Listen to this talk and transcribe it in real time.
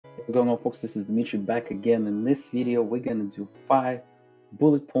What's going on, folks? This is Dimitri back again. In this video, we're gonna do 5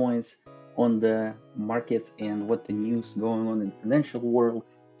 bullet points on the market and what the news going on in the financial world,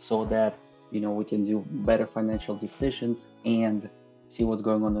 so that we can do better financial decisions and see what's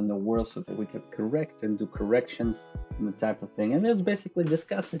going on in the world, so that we can correct and do corrections and the type of thing. And let's basically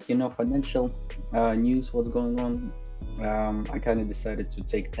discuss it. Financial news, what's going on. I kind of decided to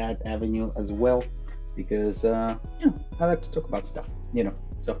take that avenue as well because I like to talk about stuff.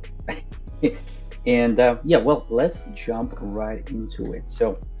 So and yeah, well, let's jump right into it.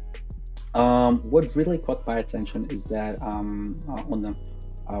 So what really caught my attention is that on the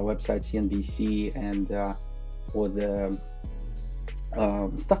website CNBC and for the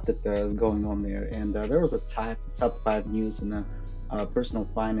stuff that is going on there, and there was a top 5 news in the personal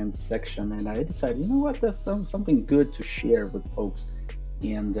finance section, and I decided, there's something good to share with folks,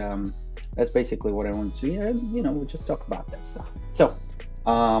 and that's basically what I want to do. We'll just talk about that stuff. So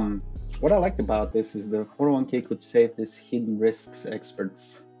what I liked about this is the 401k could save this hidden risks,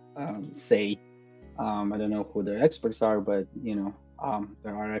 experts say. I don't know who the experts are, but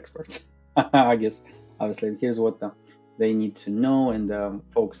there are experts. I guess obviously here's what they need to know, and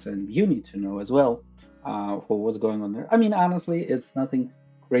folks, and you need to know as well for what's going on there. I mean, honestly, it's nothing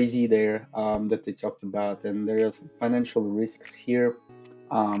crazy there that they talked about, and there are financial risks here.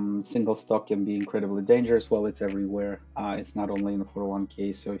 Single stock can be incredibly dangerous. Well, it's everywhere. It's not only in the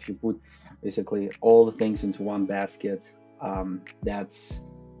 401k. So if you put basically all the things into one basket, that's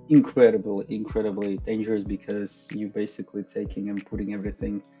incredibly dangerous, because you're basically taking and putting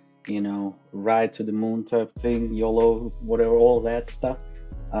everything, right to the moon type thing, YOLO, whatever, all that stuff,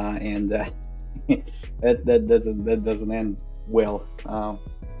 and that doesn't end well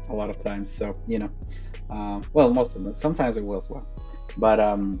a lot of times. So well, most of them. Sometimes it will as well. But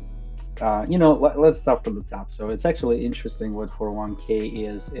let's start from the top. So it's actually interesting what 401k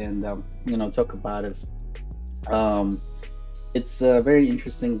is, and talk about it. It's very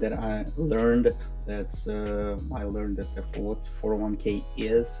interesting that I learned that what 401k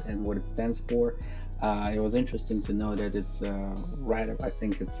is and what it stands for. It was interesting to know that it's I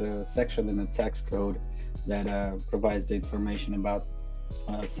think it's a section in the tax code that provides the information about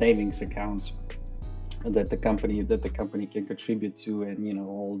savings accounts that the company can contribute to, and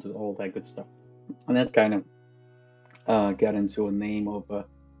all that good stuff. And that's kind of got into a name of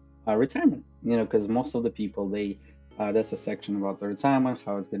retirement, because most of the people, they that's a section about the retirement,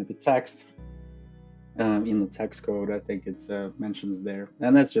 how it's going to be taxed in the tax code. I think it's mentions there,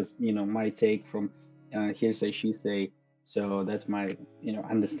 and that's just my take from hearsay, she say. So that's my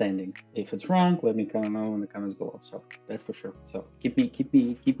understanding. If it's wrong, let me know in the comments below. So that's for sure. So keep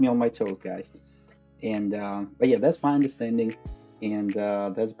me on my toes, guys. And but yeah, that's my understanding, and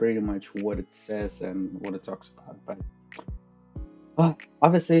that's pretty much what it says and what it talks about. But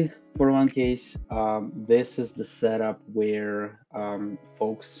obviously, 401ks, this is the setup where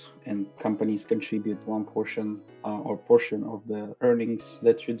folks and companies contribute one portion of the earnings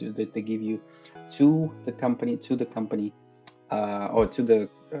that they give you to the company or to the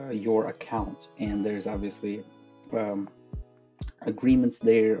your account. And there's obviously agreements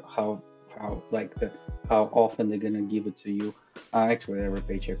there, how often they're gonna give it to you. Actually, every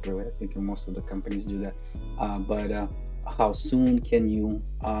paycheck, really. I think most of the companies do that. But how soon can you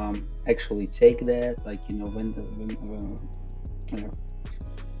actually take that? Like when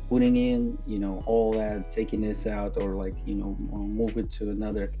putting in all that, taking this out, or move it to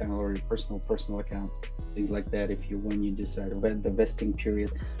another account or your personal account, things like that. When you decide the vesting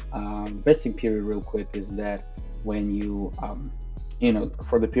period. Vesting period, real quick, is that when you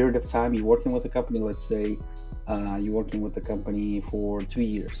for the period of time you're working with a company. Let's say you're working with the company for 2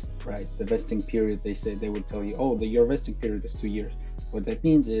 years, right? The vesting period, they would tell you, your vesting period is 2 years. What that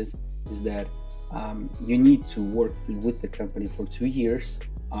means is that you need to work with the company for 2 years,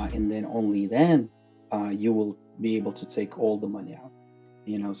 and then only then you will be able to take all the money out.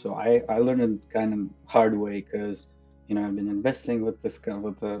 So I learned it kind of hard way, because I've been investing with this kind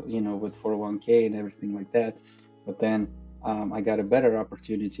with 401k and everything like that, but then I got a better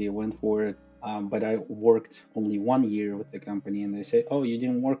opportunity. I went for it, but I worked only 1 year with the company, and they say, you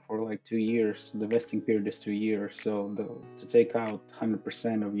didn't work for like 2 years. The vesting period is 2 years, so to take out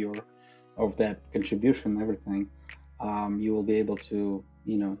 100% of that contribution, everything, you will be able to,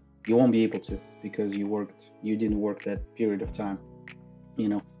 you won't be able to, because you didn't work that period of time,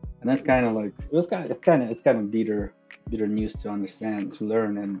 and that's kind of like it's kind of bitter news to understand, to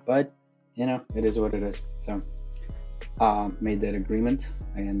learn, but it is what it is. So made that agreement,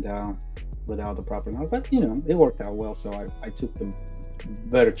 and without the proper knowledge, but it worked out well. So I took the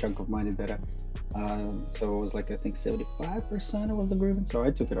better chunk of money that So it was like, I think 75% was agreement. So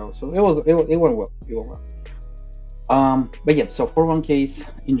I took it out. So it went well. It went well. But yeah, so 401ks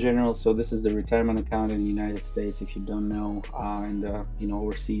in general. So this is the retirement account in the United States. If you don't know, and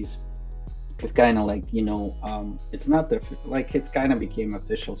overseas, it's kind of like, it's not the, like, it's kind of became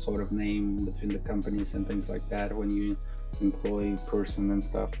official sort of name between the companies and things like that when you employ person and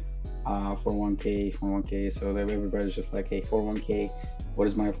stuff. 401k. So that everybody's just like, hey, 401k, what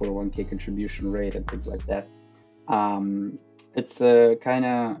is my 401k contribution rate and things like that. It's kind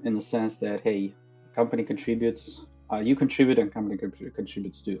of in the sense that, hey, company contributes, you contribute and company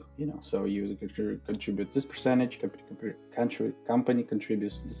contributes too, so you contribute this percentage, company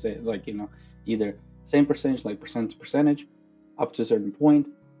contributes the same, like, either same percentage, like percentage up to a certain point,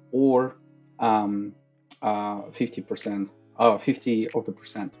 or 50%, 50 of the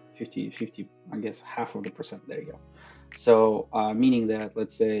percent, 50, I guess half of the percent, there you go. So meaning that,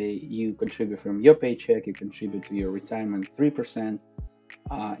 let's say you contribute from your paycheck, you contribute to your retirement 3%,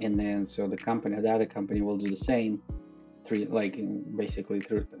 and then so the other company will do the same, basically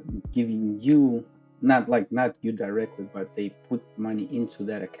through giving you, not you directly, but they put money into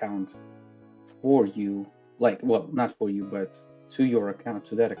that account for you, not for you, but to your account,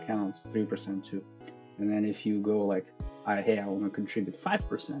 to that account, 3% too. And then if you go like, hey, I want to contribute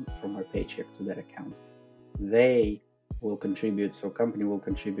 5% from my paycheck to that account, they will contribute, so company will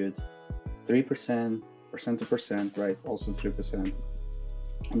contribute 3%, percent to percent, right? Also 3%.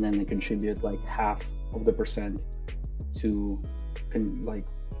 And then they contribute like half of the percent to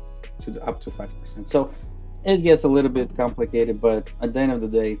up to 5%. So it gets a little bit complicated, but at the end of the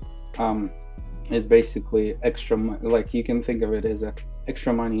day, it's basically extra money. Like, you can think of it as a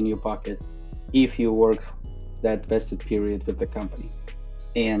extra money in your pocket if you work that vested period with the company.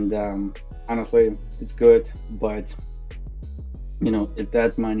 And honestly, it's good, but if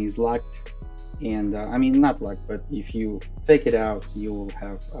that money is locked, and I mean, not locked, but if you take it out, you will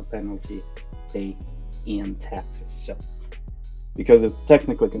have a penalty pay in taxes. So because it's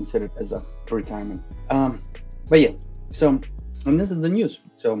technically considered as a retirement. But yeah, so, and this is the news.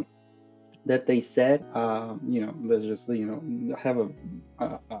 So that they said, let's just have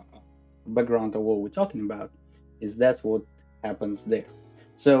a background of what we're talking about. Is that's what happens there.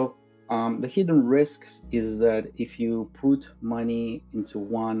 So the hidden risks is that if you put money into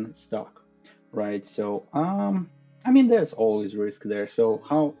one stock, right? So I mean, there's always risk there. So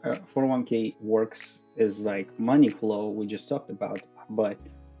how 401k works is like money flow we just talked about, but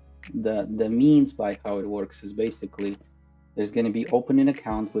the means by how it works is basically there's going to be opening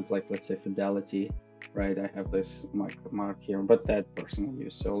account with, like, let's say Fidelity, right? I have this mark here, but that personal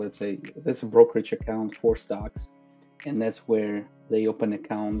use. So let's say that's a brokerage account for stocks, and that's where they open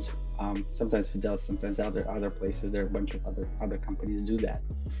accounts. Sometimes Fidelity, sometimes other places. There are a bunch of other companies do that,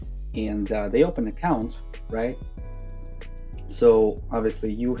 and they open accounts, right? So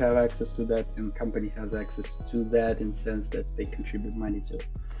obviously you have access to that, and company has access to that in the sense that they contribute money to it.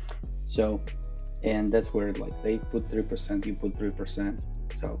 So, and that's where, like, they put 3%, you put 3%,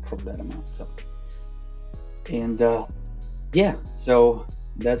 so from that amount. So, and yeah, so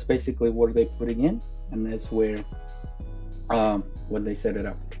that's basically what they're putting in, and that's where when they set it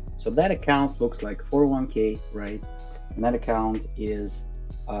up. So that account looks like 401k, right? And that account is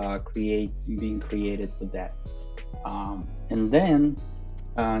being created with that. And then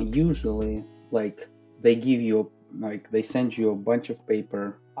usually, like, they give you, like, they send you a bunch of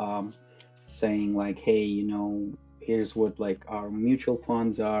paper saying, like, hey, here's what, like, our mutual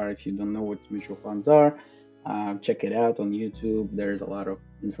funds are. If you don't know what mutual funds are, check it out on YouTube. There's a lot of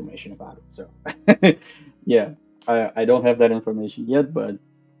information about it. So yeah, I don't have that information yet, but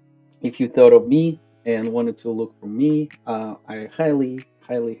if you thought of me and wanted to look for me, I highly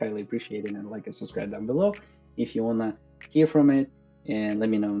appreciate it, and like and subscribe down below if you want to hear from it, and let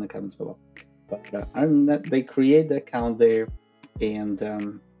me know in the comments below. But other than that, they create the account there,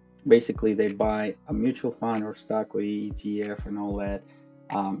 and basically they buy a mutual fund or stock or ETF and all that,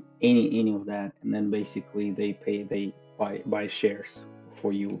 any of that, and then basically they buy shares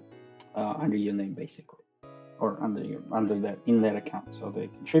for you under your name, basically, or under that, in that account. So they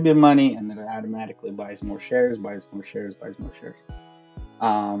contribute money, and then it automatically buys more shares.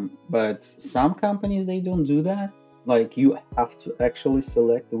 But some companies, they don't do that. Like, you have to actually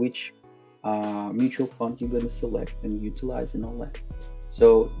select which mutual fund you're going to select and utilize and all that.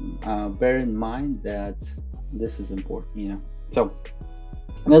 So bear in mind that this is important, So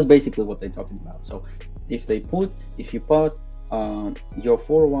that's basically what they're talking about. So if you put your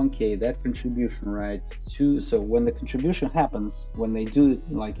 401k, that contribution, right? So when the contribution happens, when they do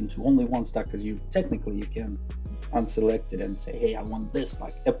it like into only one stock, because you technically you can unselect it and say, hey, I want this,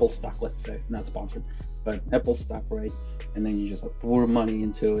 like Apple stock, let's say, not sponsored, but Apple stock, right? And then you just like, pour money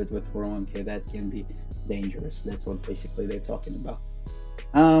into it with 401k. That can be dangerous. That's what basically they're talking about.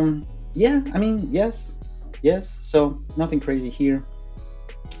 Yeah, I mean, yes. So nothing crazy here.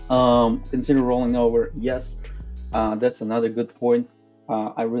 Consider rolling over. Yes, that's another good point.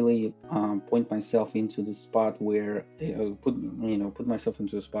 I really point myself into the spot where put myself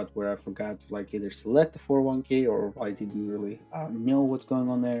into a spot where I forgot to like either select the 401k or I didn't really know what's going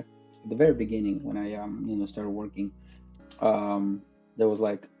on there at the very beginning when I started working. There was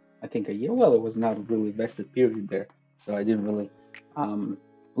like I think a year. Well, it was not a really vested period there, so I didn't really um,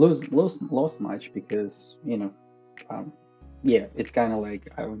 lost much because um, yeah, it's kind of like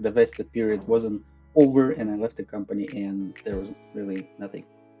the vested period wasn't over and I left the company and there was really nothing.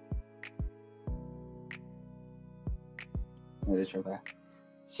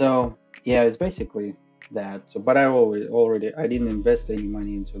 So yeah, it's basically that. So, but I already I didn't invest any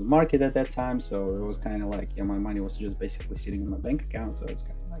money into the market at that time, so it was kind of like yeah, my money was just basically sitting in my bank account. So it's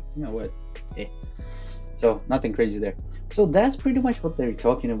kind of like you know what, eh. So nothing crazy there. So that's pretty much what they're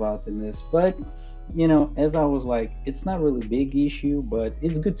talking about in this. But as I was like, it's not really big issue, but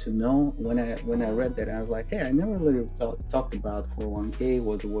it's good to know. When I read that, I was like, hey, I never really talked about 401k.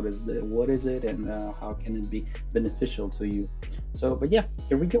 What is it, and how can it be beneficial to you? So, but yeah,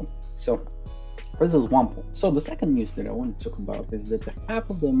 here we go. So this is one point. So the second news that I want to talk about is that half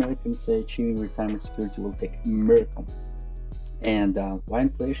of the Americans say achieving retirement security will take a miracle. And why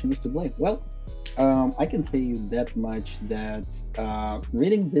inflation is to blame? Well, I can tell you that much that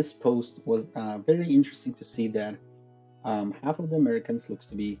reading this post was very interesting to see that half of the Americans looks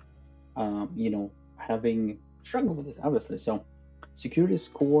to be, having struggled with this, obviously. So, security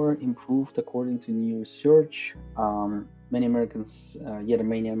score improved according to new research. Many Americans,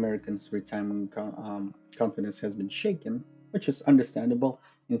 many Americans' retirement confidence has been shaken, which is understandable.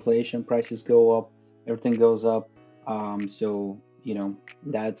 Inflation, prices go up, everything goes up. So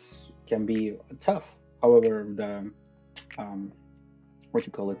that's can be tough. However, the what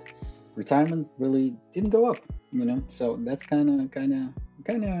you call it, retirement really didn't go up. So that's kind of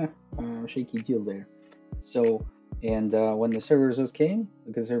shaky deal there. So and when the server results came,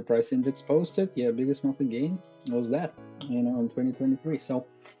 because their price index posted, yeah, biggest monthly gain was that in 2023. So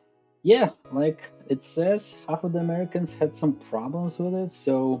yeah, like it says, half of the Americans had some problems with it.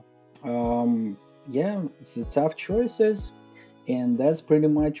 So yeah, it's a tough choices, and that's pretty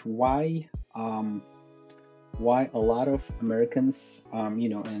much why a lot of Americans,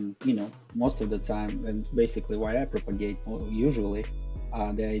 and most of the time, and basically why I propagate usually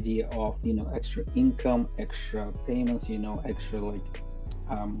the idea of extra income, extra payments, extra like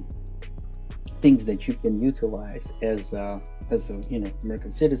things that you can utilize as a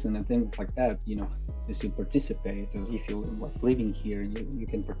American citizen and things like that. As you participate, as if you're like living here, you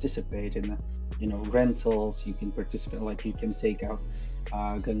can participate in rentals. You can participate, like you can take out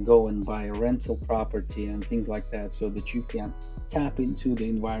can go and buy a rental property and things like that, so that you can tap into the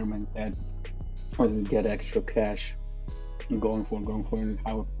environment that or you get extra cash going forward,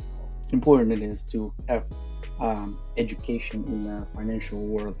 how important it is to have education in the financial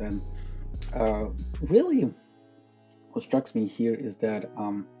world. And really what strikes me here is that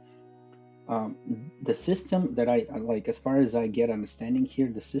the system that I like, as far as I get understanding here,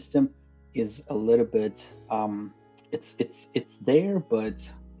 the system is a little bit it's there,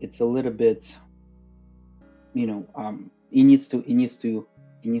 but it's a little bit it needs to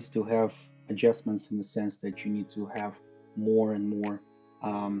have adjustments, in the sense that you need to have more and more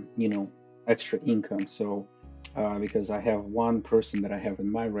extra income. So because I have one person that I have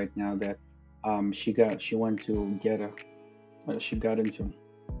in mind right now that she went to get she got into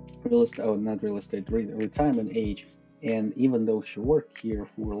real estate, oh, not real estate, retirement age. And even though she worked here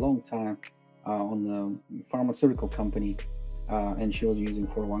for a long time on the pharmaceutical company, and she was using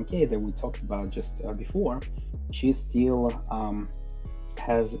 401k that we talked about just before, she still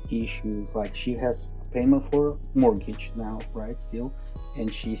has issues. Like, she has payment for mortgage now, right? Still,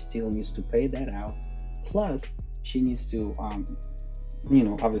 and she still needs to pay that out. Plus, she needs to,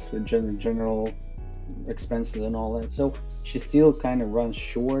 obviously general expenses and all that. So she still kind of runs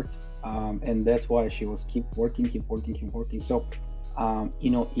short, and that's why she was keep working. So,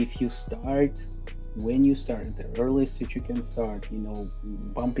 if you start, when you start, the earliest that you can start,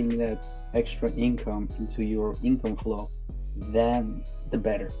 bumping that extra income into your income flow, then the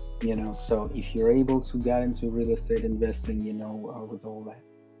better. So if you're able to get into real estate investing, with all that,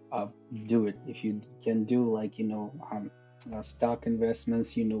 do it. If you can do like stock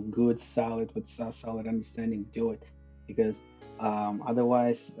investments, good, solid, with solid understanding, do it. Because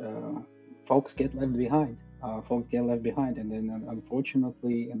otherwise, folks get left behind. Folks get left behind. And then,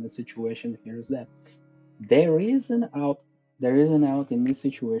 unfortunately, in the situation, here's that. There is an out. There is an out in this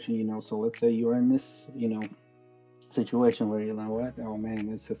situation, So let's say you're in this, situation where you know what, oh man,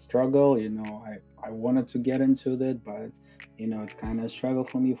 it's a struggle. I wanted to get into it, but it's kind of a struggle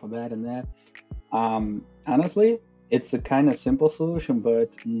for me for that and that. Honestly, it's a kind of simple solution,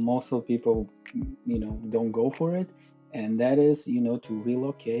 but most of people, don't go for it. And that is, to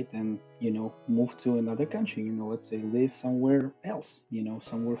relocate and, move to another country, let's say live somewhere else,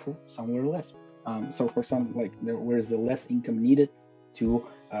 somewhere less. So for some, like, where's the less income needed to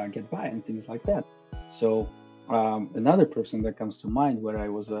get by and things like that. So another person that comes to mind where I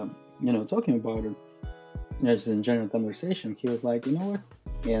was, talking about it, just in general conversation, he was like, you know what?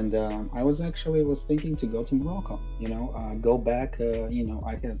 And I was thinking to go to Morocco, go back.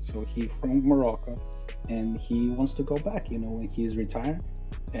 I had so he from Morocco, and he wants to go back, when he's retired,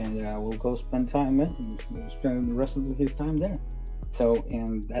 and we'll go spend time spend the rest of his time there. So,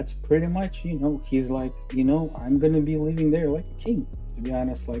 and that's pretty much, he's like, I'm gonna be living there like a king, to be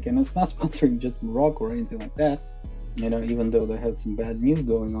honest. Like, and it's not sponsoring just Morocco or anything like that, even though they had some bad news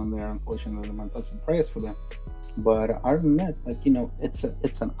going on there, unfortunately. My thoughts and prayers for them. But other than that, like,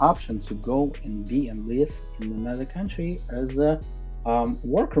 it's an option to go and be and live in another country as a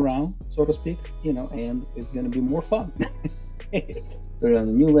workaround, so to speak, and it's gonna be more fun. Learn a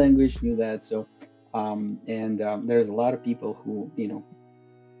new language, new that. So, and there's a lot of people who,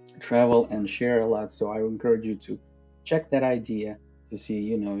 travel and share a lot. So I would encourage you to check that idea to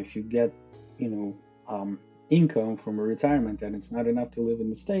see, if you get, you know, income from a retirement and it's not enough to live in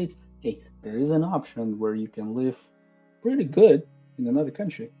the States, hey, there is an option where you can live pretty good in another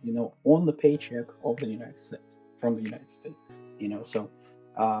country, on the paycheck of the United States, from the United States, so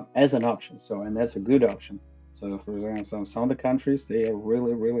as an option. So, and that's a good option. So, for example, some of the countries, they are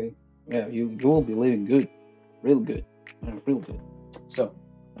really, really, yeah, you will be living good, real good, real good. So,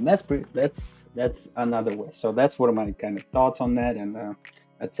 and that's another way. So that's what are my kind of thoughts on that, and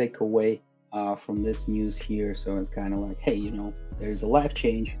a takeaway from this news here. So it's kind of like, hey, there's a life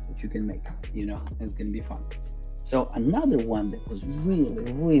change that you can make. It's gonna be fun. So another one that was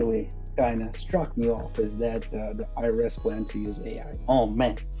really, really kind of struck me off is that the IRS plan to use AI. Oh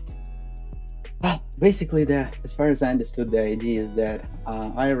man. Basically, as far as I understood, the idea is that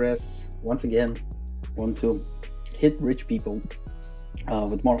IRS once again want to hit rich people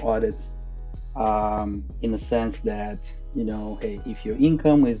with more audits, in the sense that, hey, if your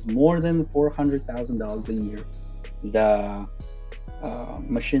income is more than $400,000 a year, the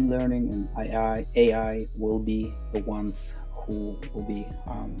machine learning and AI will be the ones who will be,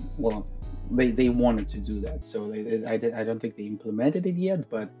 well, they wanted to do that. So I don't think they implemented it yet,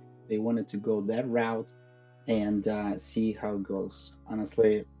 but they wanted to go that route and see how it goes.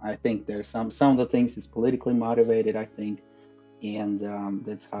 Honestly, I think there's some of the things is politically motivated, I think, and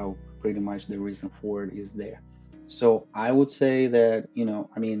that's how pretty much the reason for it is there. So I would say that,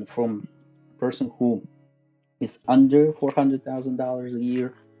 I mean, from a person who is under $400,000 a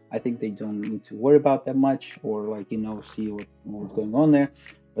year, I think they don't need to worry about that much, or like, see what's going on there.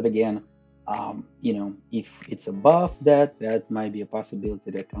 But again, if it's above that, that might be a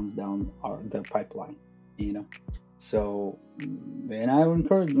possibility that comes down the pipeline, you know. So, and I would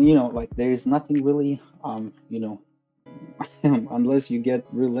encourage, like, there is nothing really, unless you get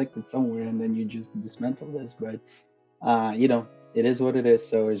reelected somewhere and then you just dismantle this. But it is what it is.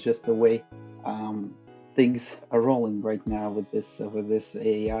 So it's just the way things are rolling right now with this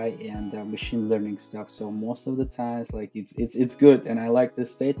AI and machine learning stuff. So most of the times, like, it's good, and I like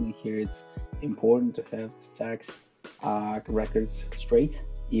this statement here. It's important to have the tax records straight.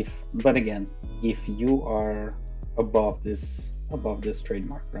 But again, if you are above this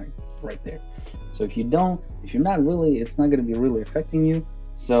trademark, right there. So if you're not really, it's not going to be really affecting you.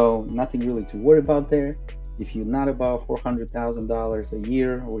 So nothing really to worry about there. If you're not above $400,000 a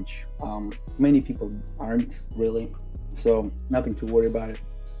year, which many people aren't really, so nothing to worry about it.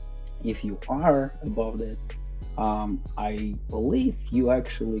 If you are above that, I believe you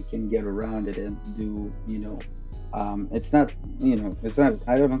actually can get around it and do, it's not, it's not.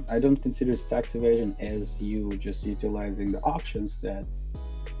 I don't consider it tax evasion as you just utilizing the options that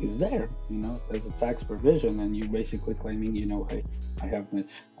is there, as a tax provision, and you basically claiming, hey, I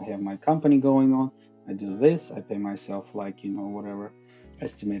have my company going on. I do this. I pay myself, like, whatever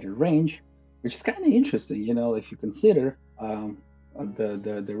estimated range, which is kind of interesting, if you consider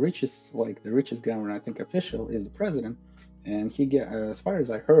the richest, like the richest government, I think, official is the president, and he get, as far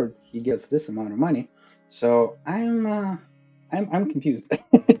as I heard, he gets this amount of money. So I'm I'm confused.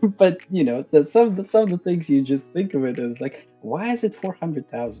 But some of the things you just think of it as like, why is it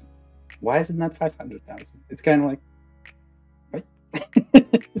 400,000? Why is it not 500,000? It's kind of like, what?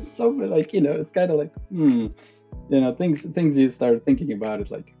 So like, it's kind of like, things you start thinking about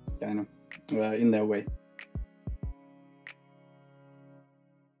it like kind of in that way.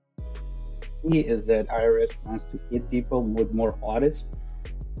 Key is that IRS plans to hit people with more audits.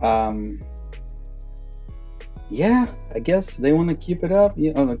 Um, yeah, I guess they want to keep it up,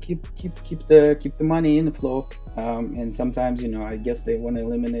 keep the money in the flow. And sometimes, I guess they want to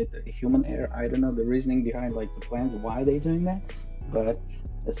eliminate the human error. I don't know the reasoning behind like the plans, why they doing that, but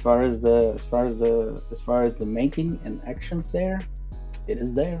as far as the making and actions there, it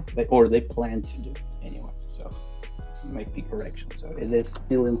is there. They plan to do anyway. So might be correction. So it is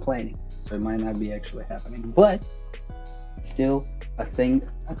still in planning. So it might not be actually happening, but still a thing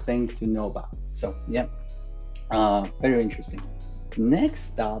to know about. So yeah, very interesting.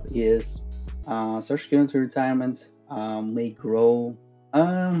 Next up is Social Security retirement may grow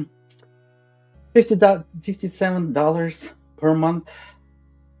um, $57 per month.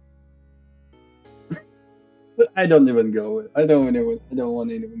 I don't even go. I don't want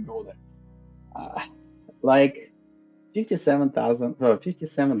to even go there. Like 57,000. Well,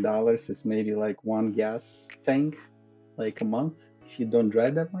 $57 is maybe like one gas tank, like a month if you don't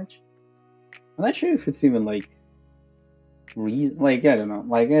drive that much. I'm not sure if it's even like reason, like I don't know,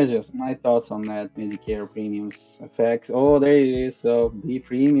 like it's just my thoughts on that. Medicare premiums effects. Oh, there it is. So the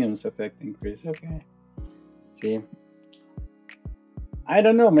premiums affect increase. Okay, see, I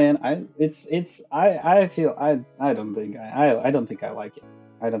don't know, man. I feel I don't think I don't think I like it.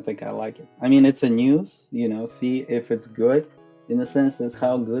 I don't think I like it. I mean, it's a news, see if it's good in the sense that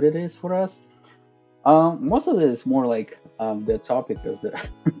how good it is for us. Most of it is more like the topic is the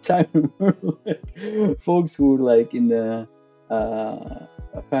time like, folks who are like in the a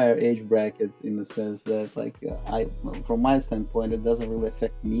higher age bracket in the sense that like from my standpoint it doesn't really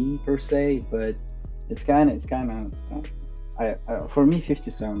affect me per se, but it's kind of for me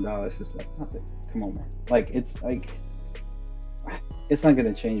 $57 is like nothing. Come on, man. Like it's not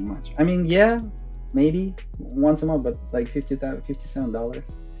gonna change much. I mean, yeah, maybe once a month, but like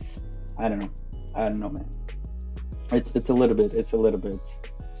 $57. I don't know. I don't know, man. It's a little bit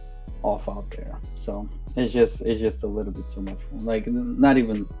off out there. So it's just a little bit too much. Like not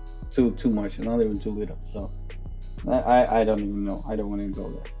even too much, not even too little. So I don't even know. I don't want to go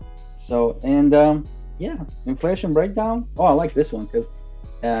there. So and yeah, inflation breakdown. Oh, I like this one because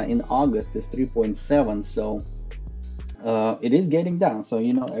in August it's 3.7. So it is getting down. So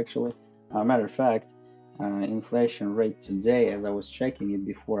actually, matter of fact, inflation rate today, as I was checking it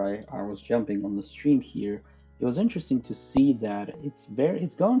before I was jumping on the stream here, it was interesting to see that it's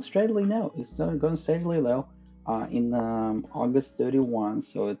going steadily now. It's going steadily low. In August 31,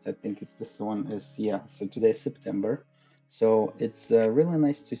 so I think it's this one is yeah. So today's September, so it's really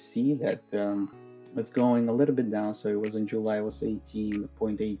nice to see that it's going a little bit down. So it was in July, it was 18.18,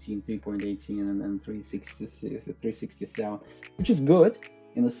 3.18, and then 366, 367, which is good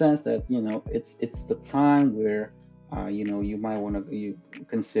in the sense that it's the time where you might want to you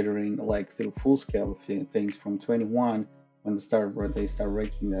considering like through full scale things from 21 when they start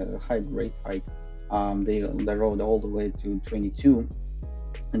raking the rate hike. They rode all the way to 22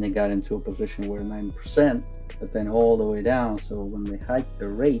 and they got into a position where 9%, but then all the way down. So when they hiked the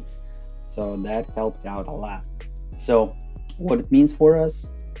rates, so that helped out a lot. So what it means for us,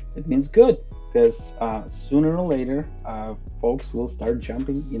 it means good because sooner or later, folks will start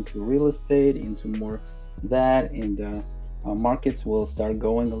jumping into real estate, into more that, and markets will start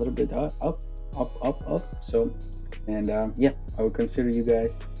going a little bit up. So, and yeah, I would consider you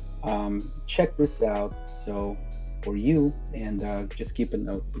guys check this out. So for you, and just keep a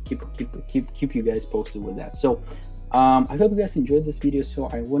note, keep you guys posted with that. So I hope you guys enjoyed this video. So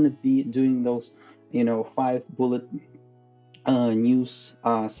I want to be doing those 5 bullet news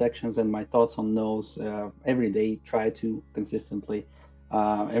sections and my thoughts on those every day. Try to consistently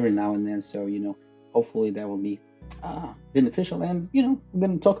every now and then. So hopefully that will be beneficial. And we're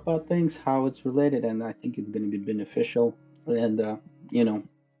going to talk about things how it's related, and I think it's going to be beneficial. And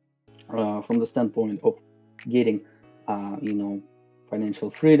from the standpoint of getting financial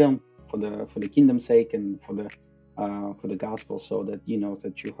freedom for the kingdom's sake and for the gospel, so that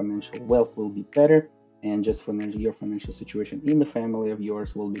that your financial wealth will be better, and just your financial situation in the family of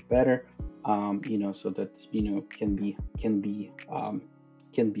yours will be better, so that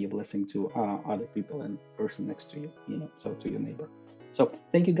can be a blessing to other people and person next to you, so to your neighbor. So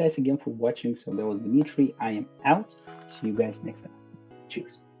thank you guys again for watching. So that was Dimitri. I am out. See you guys next time.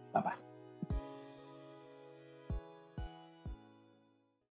 Cheers. Bye bye.